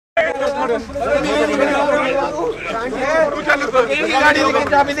गाड़ी की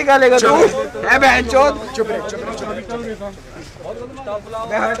चाबी निकालेगा तू? है बहनचोद। चुप रहे।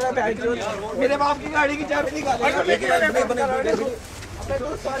 मेरे बाप की गाड़ी की चाबी निकालेगा।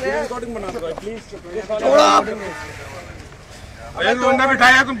 अरे तू अंदर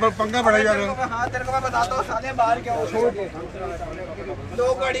बिठाया, तुम पंखा बढ़ाई जा रहे हो। हाँ तेरे को मैं बताता हूँ साले बाहर क्या हो।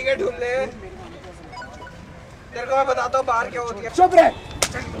 दो गाड़ी के ढुले। तेरे को मैं बताता हूँ बाहर क्या होती है। चुप रहे।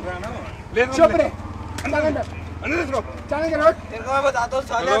 चुप रहे। तेरे को मैं बताता हूँ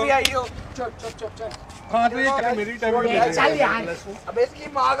साले अभी आई हो। चुप। हाँ तो ये मेरी टाइम अबे इसकी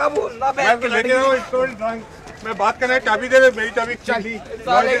माँ का बोलना मैं बात करना है। चाबी दे मेरी चाबी।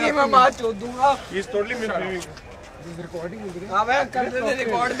 साले की मैं माँ चोद दूंगा। हाँ मैं कर दे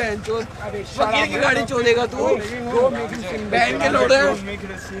रिकॉर्ड बहन चोद। फकीर की गाड़ी चोदेगा तू? बहन के लोड़े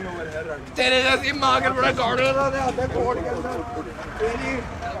तेरे जैसी माँ के बड़ा गौड़े आते कोर्ट के अंदर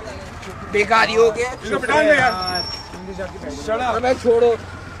बेकारी हो गए। अबे छोड़ो।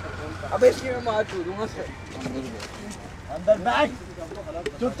 अबे इसकी मैं माँ चोदूंगा। अंदर बैठ,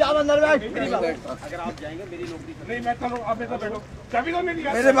 चुपचाप अंदर बैठ। अगर आप जाएंगे मेरी नौकरी नहीं, मैं तो आप ऐसा बैठो। चाबी दो मेरी।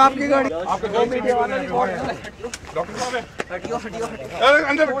 मेरे बाप की गाड़ी। आपको दो मीडिया वाला रिकॉर्ड कर। डॉक्टर साहब है। हटियो।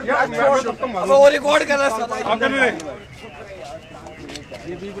 अंदर अब वो रिकॉर्ड कर रहा है। आप कर रहे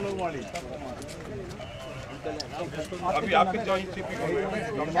ये 20 लोग वाली अभी आपके जॉइंट सीपी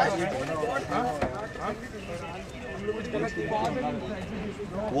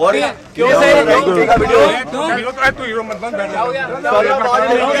क्यों से वीडियो तो तू हीरो मत बन बैठ।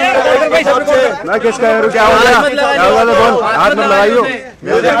 मैं किसका हीरो? क्या हो गया? क्या हुआ? बोल। हाथ मत लगाइयो।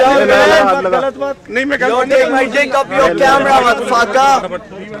 नहीं मैं कैमरा मत फाका।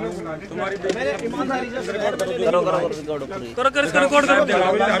 करो इसका रिकॉर्ड करो।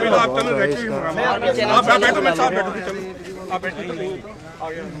 अभी तो आप चलो आप बैठो। मैं साथ बैठो। चलो आप बैठो।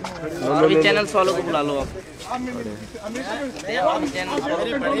 अभी चैनल फॉलो को बुला लो आप। अरे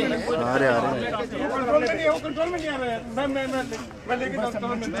कंट्रोल में नहीं आ रहा है। मैं लेके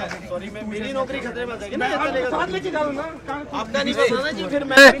सॉरी मेरी नौकरी खतरे में जाएगी ना। साथ लेके जाऊंगा आपका नहीं बताना जी। फिर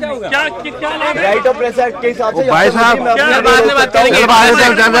मैं क्या राइट ऑफ प्रेस एक्ट के हिसाब से भाई साहब बाद में बात करेंगे।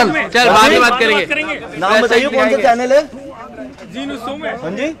 चल बाद में बात करेंगे। नाम बताइए कौन सा चैनल है? जी न्यूज़ में।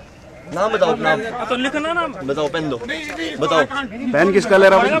 हाँ जी नाम बताओ। नाम तो लिखना नाम बताओ। पेन दो। बताओ पेन किसका ले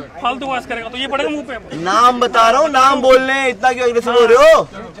रहा हूँ? फालतू बात करेगा तो ये पड़ेगा मुंह पे। नाम बता रहा हूँ। नाम बोलने इतना क्यों एग्रेसिव हो रहे हो?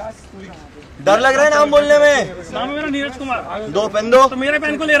 डर लग रहा है नाम बोलने में? नाम है मेरा नीरज कुमार। दो पेन दो। तो मेरे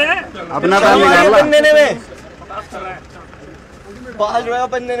पेन को ले रहा है? अपना पेन देने में 5 रुपए का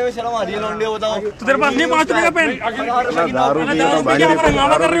पेन देने में शर्म आ रही है? लौंडे बताओ। तो तेरे पास नहीं 5 रुपए का पेन? दारू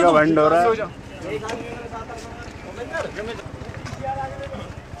का बंड हो रहा है।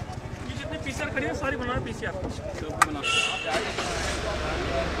 पीसीआर खड़ी है सारी बना पीसीआर।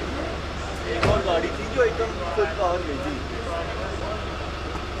 एक और गाड़ी थी जो एकदम फुल पावर गई थी।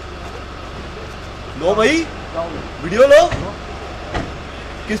 लो भाई वीडियो लो।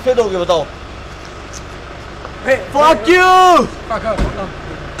 किस पे दोगे बताओ? Fuck you!